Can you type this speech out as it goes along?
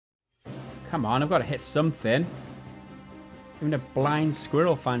Come on, I've got to hit something. Even a blind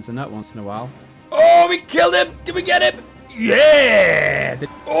squirrel finds a nut once in a while. Oh, we killed him! Did we get him? Yeah!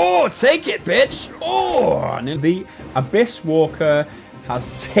 Oh, take it, bitch! Oh! The Abyss Walker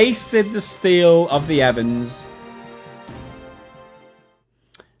has tasted the steel of the Evans.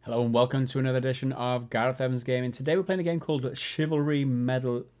 Hello and welcome to another edition of Gareth Evans Gaming. Today we're playing a game called Chivalry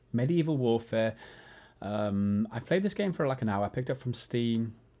Medieval Warfare. I've played this game for like an hour. I picked it up from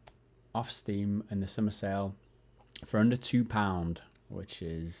Steam, off Steam in the summer sale for under £2, which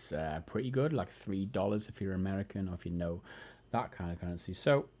is pretty good, like $3 if you're American or if you know that kind of currency.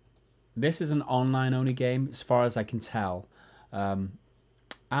 So this is an online only game as far as I can tell,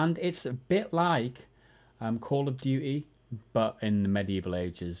 and it's a bit like Call of Duty, but in the medieval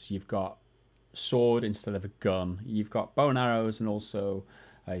ages. You've got sword instead of a gun. You've got bow and arrows and also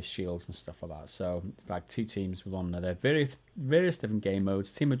shields and stuff like that. So it's like two teams with one another. Various different game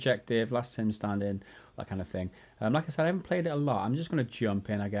modes. Team objective, last team standing, that kind of thing. Like I said, I haven't played it a lot. I'm just going to jump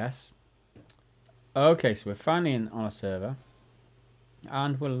in, I guess. Okay, so we're finally on a server.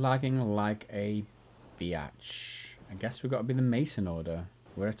 And we're lagging like a biatch. I guess we've got to be the Mason order.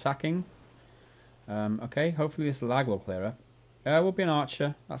 We're attacking. Okay, hopefully this lag will clear up. We'll be an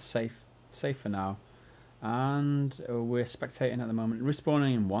archer. That's safe. Safe for now. And we're spectating at the moment.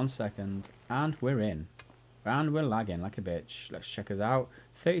 Respawning in 1 second. And we're in. And we're lagging like a bitch. Let's check us out.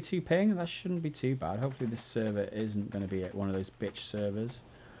 32 ping. That shouldn't be too bad. Hopefully this server isn't going to be one of those bitch servers.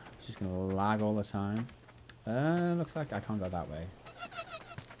 It's just going to lag all the time. Looks like I can't go that way.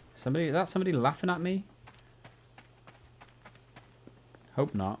 Is that somebody laughing at me?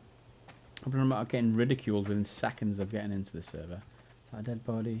 Hope not. Hope I'm not getting ridiculed within seconds of getting into the server. Is that a dead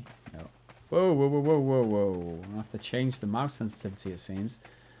body? No. Whoa, whoa, whoa, whoa, whoa, whoa. I have to change the mouse sensitivity, it seems.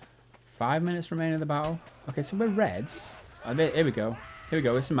 5 minutes remaining of the battle. Okay, so we're reds. Here we go. Here we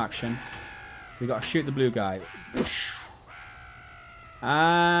go. It's some action. We got to shoot the blue guy.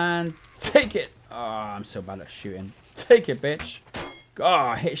 And take it. Oh, I'm so bad at shooting. Take it, bitch.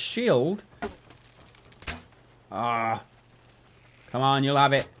 Oh, hit shield. Ah. Come on, you'll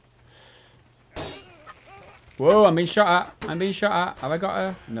have it. Whoa, I'm being shot at. I'm being shot at. Have I got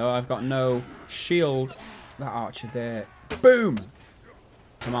her? No, I've got no shield. That archer there. Boom.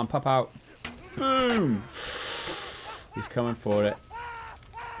 Come on, pop out. Boom. He's coming for it.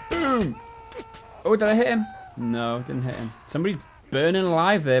 Boom. Oh, did I hit him? No, didn't hit him. Somebody's burning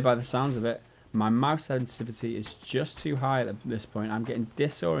alive there by the sounds of it. My mouse sensitivity is just too high at this point. I'm getting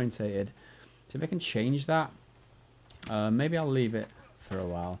disorientated. See if I can change that. Maybe I'll leave it for a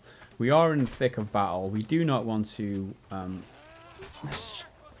while. We are in the thick of battle. We do not want to...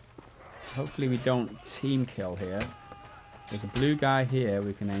 hopefully we don't team kill here. There's a blue guy here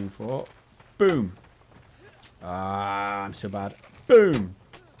we can aim for. Boom. Ah, I'm so bad. Boom.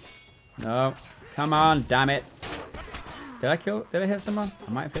 No. Come on, damn it. Did I hit someone?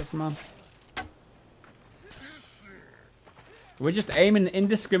 I might have hit someone. We're just aiming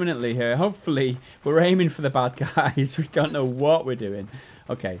indiscriminately here. Hopefully, we're aiming for the bad guys. We don't know what we're doing.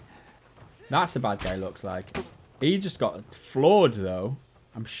 Okay. That's a bad guy, looks like. He just got floored, though.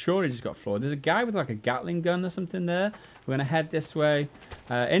 I'm sure he just got floored. There's a guy with like a Gatling gun or something there. We're going to head this way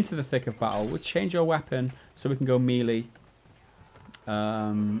into the thick of battle. We'll change our weapon so we can go melee.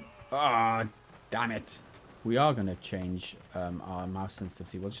 Ah, damn it. We are going to change our mouse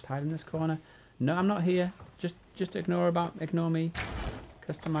sensitivity. We'll just hide in this corner. No, I'm not here. Just ignore me.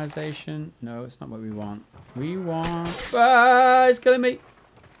 Customization. No, it's not what we want. We want... Ah, he's killing me.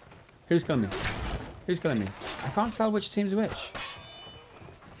 Who's killing me? Who's killing me? I can't tell which team's which.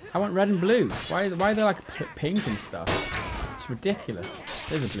 I want red and blue. Why are they like pink and stuff? It's ridiculous.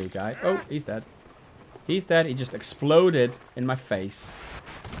 There's a blue guy. Oh, he's dead. He's dead. He just exploded in my face.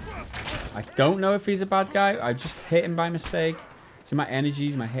 I don't know if he's a bad guy. I just hit him by mistake. See my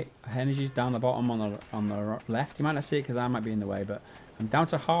energies down the bottom on the left. You might not see it because I might be in the way, but I'm down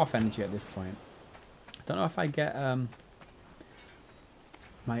to half energy at this point. I don't know if I get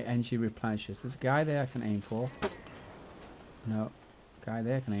my energy replenishes. There's a guy there I can aim for. No, guy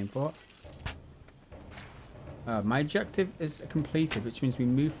there I can aim for. My objective is completed, which means we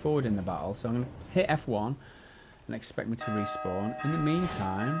move forward in the battle. So I'm going to hit F1 and expect me to respawn. In the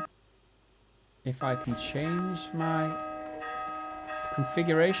meantime, if I can change my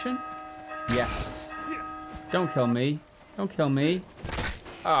configuration. Yes. Don't kill me. Don't kill me.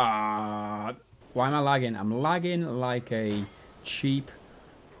 Ah. Why am I lagging? I'm lagging like a cheap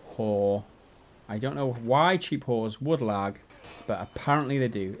whore. I don't know why cheap whores would lag, but apparently they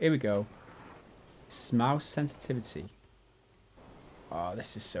do. Here we go. Mouse sensitivity. Oh,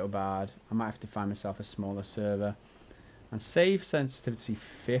 this is so bad. I might have to find myself a smaller server. And save sensitivity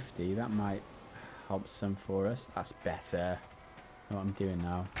 50. That might help some for us. That's better. I know what I'm doing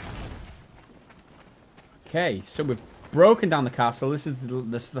now. Okay, so we've broken down the castle. This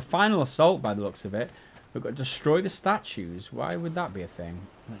is the final assault by the looks of it. We've got to destroy the statues. Why would that be a thing?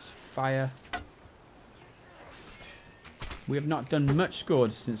 Let's fire. We have not done much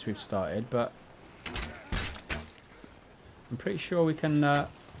good since we've started, but I'm pretty sure we can...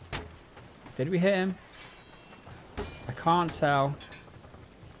 Did we hit him? I can't tell.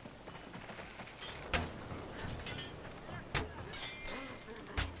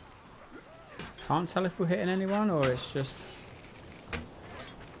 Can't tell if we're hitting anyone or it's just...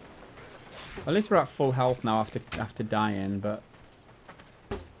 At least we're at full health now after dying, but...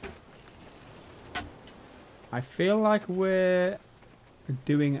 I feel like we're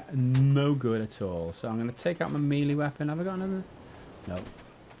doing no good at all. So I'm going to take out my melee weapon. Have I got another? No. Here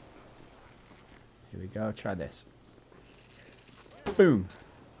we go. Try this. Boom.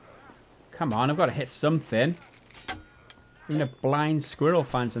 Come on, I've got to hit something. Even a blind squirrel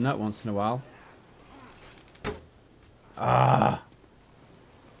finds a nut once in a while. Ah.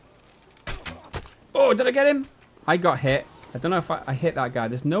 Oh, did I get him? I got hit. I don't know if I hit that guy.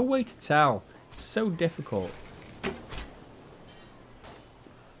 There's no way to tell. It's so difficult.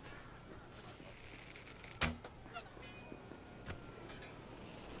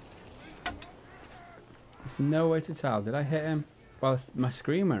 There's no way to tell. Did I hit him? Well, my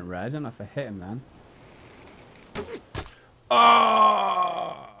screen went red. I don't know if I hit him then.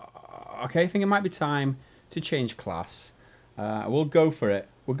 Oh! Okay, I think it might be time to change class. We'll go for it.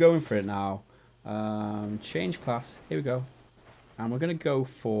 We're going for it now. Change class. Here we go. And we're going to go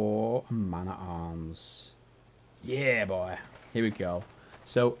for man-at-arms. Yeah, boy. Here we go.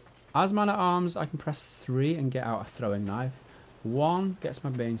 So, as man-at-arms, I can press 3 and get out a throwing knife. 1 gets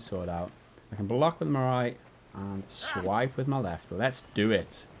my main sword out. I can block with my right and swipe with my left. Let's do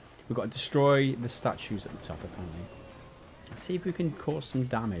it. We've got to destroy the statues at the top, apparently. Let's see if we can cause some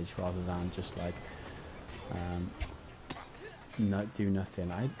damage rather than just like not do nothing.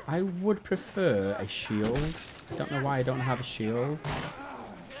 I would prefer a shield. I don't know why I don't have a shield.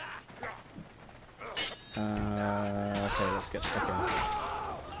 Okay, let's get stuck in.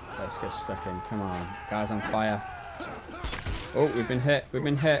 Let's get stuck in. Come on. Guys on fire. Oh, we've been hit. We've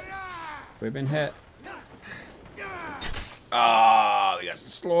been hit. We've been hit. Ah, we got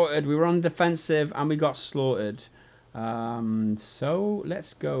slaughtered. We were on defensive and we got slaughtered. So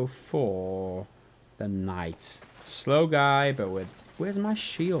let's go for the knight. Slow guy, but with... Where's my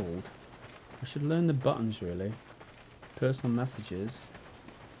shield? I should learn the buttons, really. Personal messages.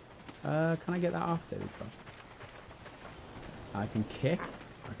 Can I get that off? There we go. I can kick.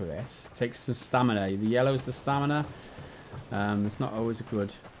 Look at this. Takes some stamina. The yellow is the stamina. It's not always a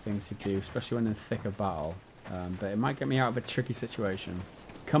good thing to do, especially when in the thick of battle. But it might get me out of a tricky situation.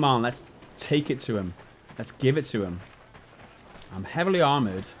 Come on, let's take it to him. Let's give it to him. I'm heavily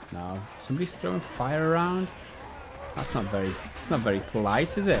armored now. Somebody's throwing fire around. That's not very. It's not very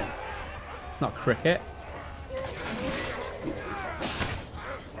polite, is it? It's not cricket.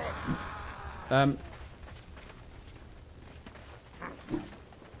 Can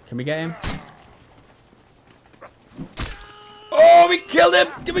we get him? Oh, we killed him!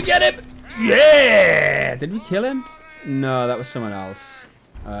 Did we get him? Yeah! Did we kill him? No, that was someone else.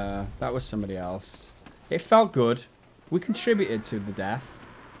 That was somebody else. It felt good. We contributed to the death.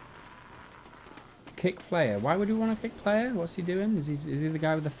 Kick player. Why would you want to kick player? What's he doing? Is he the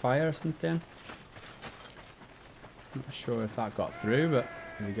guy with the fire or something? I'm not sure if that got through, but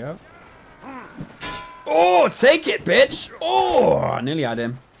here we go. Oh, take it, bitch! Oh, I nearly had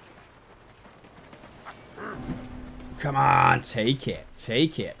him. Come on, take it.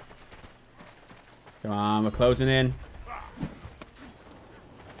 Take it. Come on, we're closing in.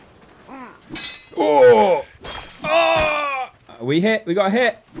 Oh! Oh! We hit. We got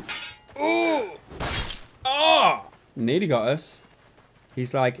hit. Oh! Oh! Nearly got us.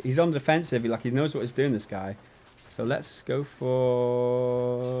 He's like, he's on defensive. He knows what he's doing, this guy. So let's go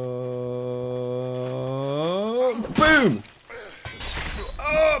for... Boom!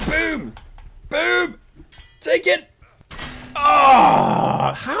 Oh, boom! Boom! Take it!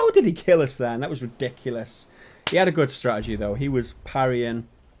 Oh! How did he kill us then? That was ridiculous. He had a good strategy, though. He was parrying.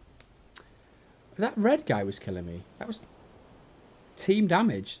 That red guy was killing me. That was team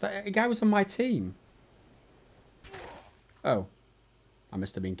damage. That guy was on my team. Oh. I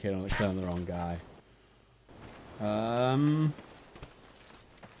must have been killing the wrong guy. 9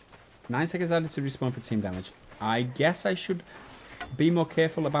 seconds added to respawn for team damage. I guess I should be more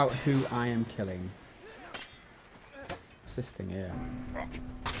careful about who I am killing. What's this thing here?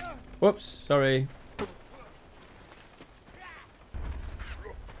 Whoops, sorry.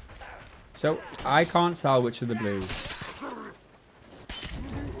 So I can't tell which are the blues.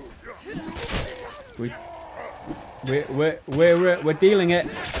 We're dealing it.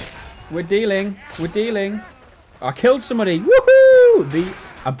 We're dealing. I killed somebody. Woohoo! The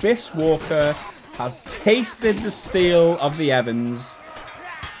Abyss Walker has tasted the steel of the Evans.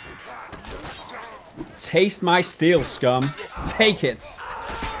 Taste my steel, scum. Take it.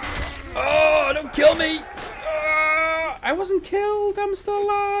 Oh, don't kill me. I wasn't killed. I'm still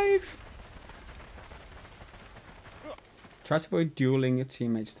alive. Try to avoid dueling your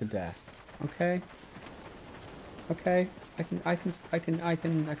teammates to death. Okay. Okay. I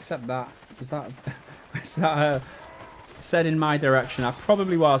can accept that. Was that said in my direction? I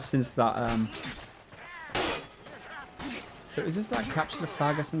probably was since that So is this like capture the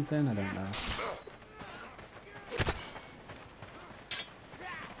flag or something? I don't know.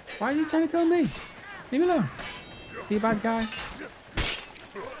 Why is he trying to kill me? Leave me alone. Is he a bad guy?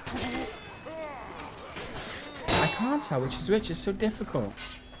 I can't tell which is which. It's so difficult.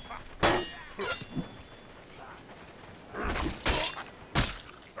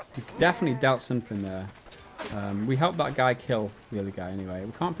 We definitely dealt something there. We helped that guy kill the other guy anyway.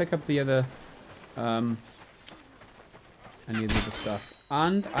 We can't pick up the other... any of the other stuff.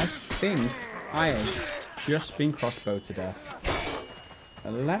 And I think I have just been crossbowed to death.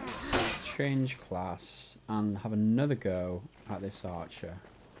 Let's change class and have another go at this archer.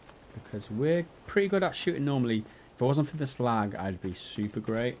 Because we're pretty good at shooting normally. If it wasn't for this lag, I'd be super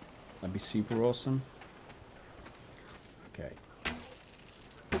great. That'd be super awesome. Okay.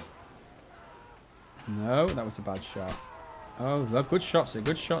 No, that was a bad shot. Oh, look, good shot, sir.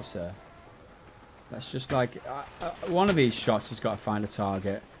 Good shot, sir. That's just like... one of these shots has got to find a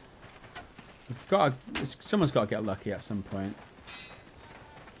target. We've got to, someone's got to get lucky at some point.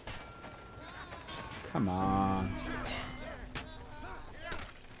 Come on.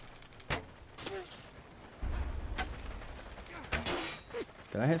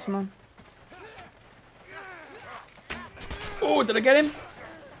 Did I hit someone? Oh, did I get him?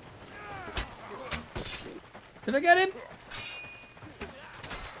 Did I get him?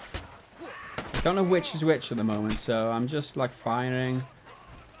 I don't know which is which at the moment, so I'm just like firing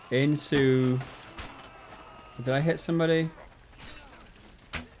into... Did I hit somebody?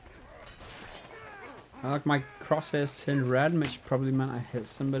 I like my crosshairs turned red, which probably meant I hit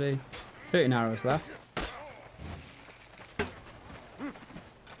somebody. 13 arrows left.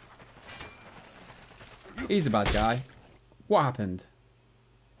 He's a bad guy. What happened?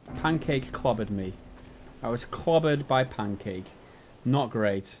 Pancake clobbered me. I was clobbered by Pancake. Not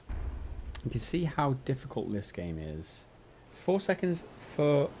great. You can see how difficult this game is. 4 seconds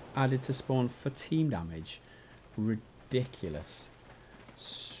for added to spawn for team damage. Ridiculous.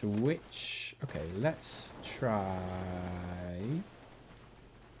 Switch. Okay, let's try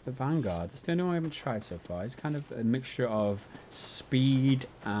the Vanguard. That's the only one I haven't tried so far. It's kind of a mixture of speed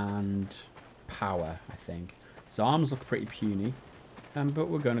and power, I think. His arms look pretty puny, but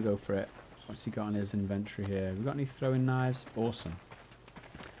we're going to go for it. What's he got in his inventory here? We got any throwing knives? Awesome.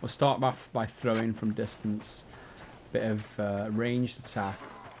 We'll start off by throwing from distance. Bit of ranged attack.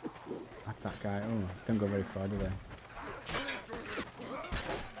 Like that guy. Oh, don't go very far, do they?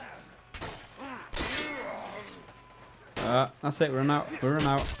 That's it. We're run out. We're run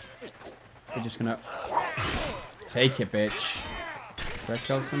out. We're just gonna take it, bitch. Did I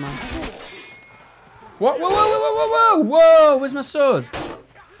kill someone? What? Whoa! Whoa! Whoa! Whoa! Whoa! Whoa! Where's my sword?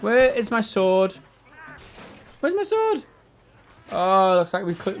 Where is my sword? Where's my sword? Oh, looks like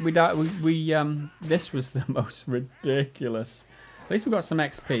we died. This was the most ridiculous. At least we got some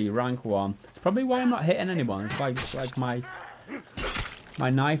XP, rank 1. It's probably why I'm not hitting anyone. It's like my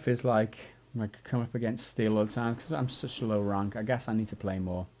knife is like come up against steel all the time because I'm such a low rank. I guess I need to play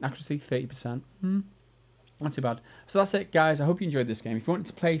more. Accuracy 30%. Not too bad. So that's it, guys. I hope you enjoyed this game. If you wanted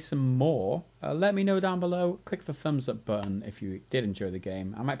to play some more, let me know down below. Click the thumbs up button if you did enjoy the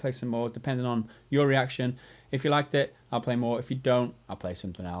game. I might play some more depending on your reaction. If you liked it, I'll play more. If you don't, I'll play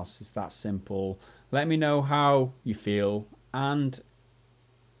something else. It's that simple. Let me know how you feel. And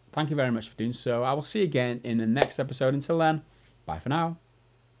thank you very much for doing so. I will see you again in the next episode. Until then, bye for now.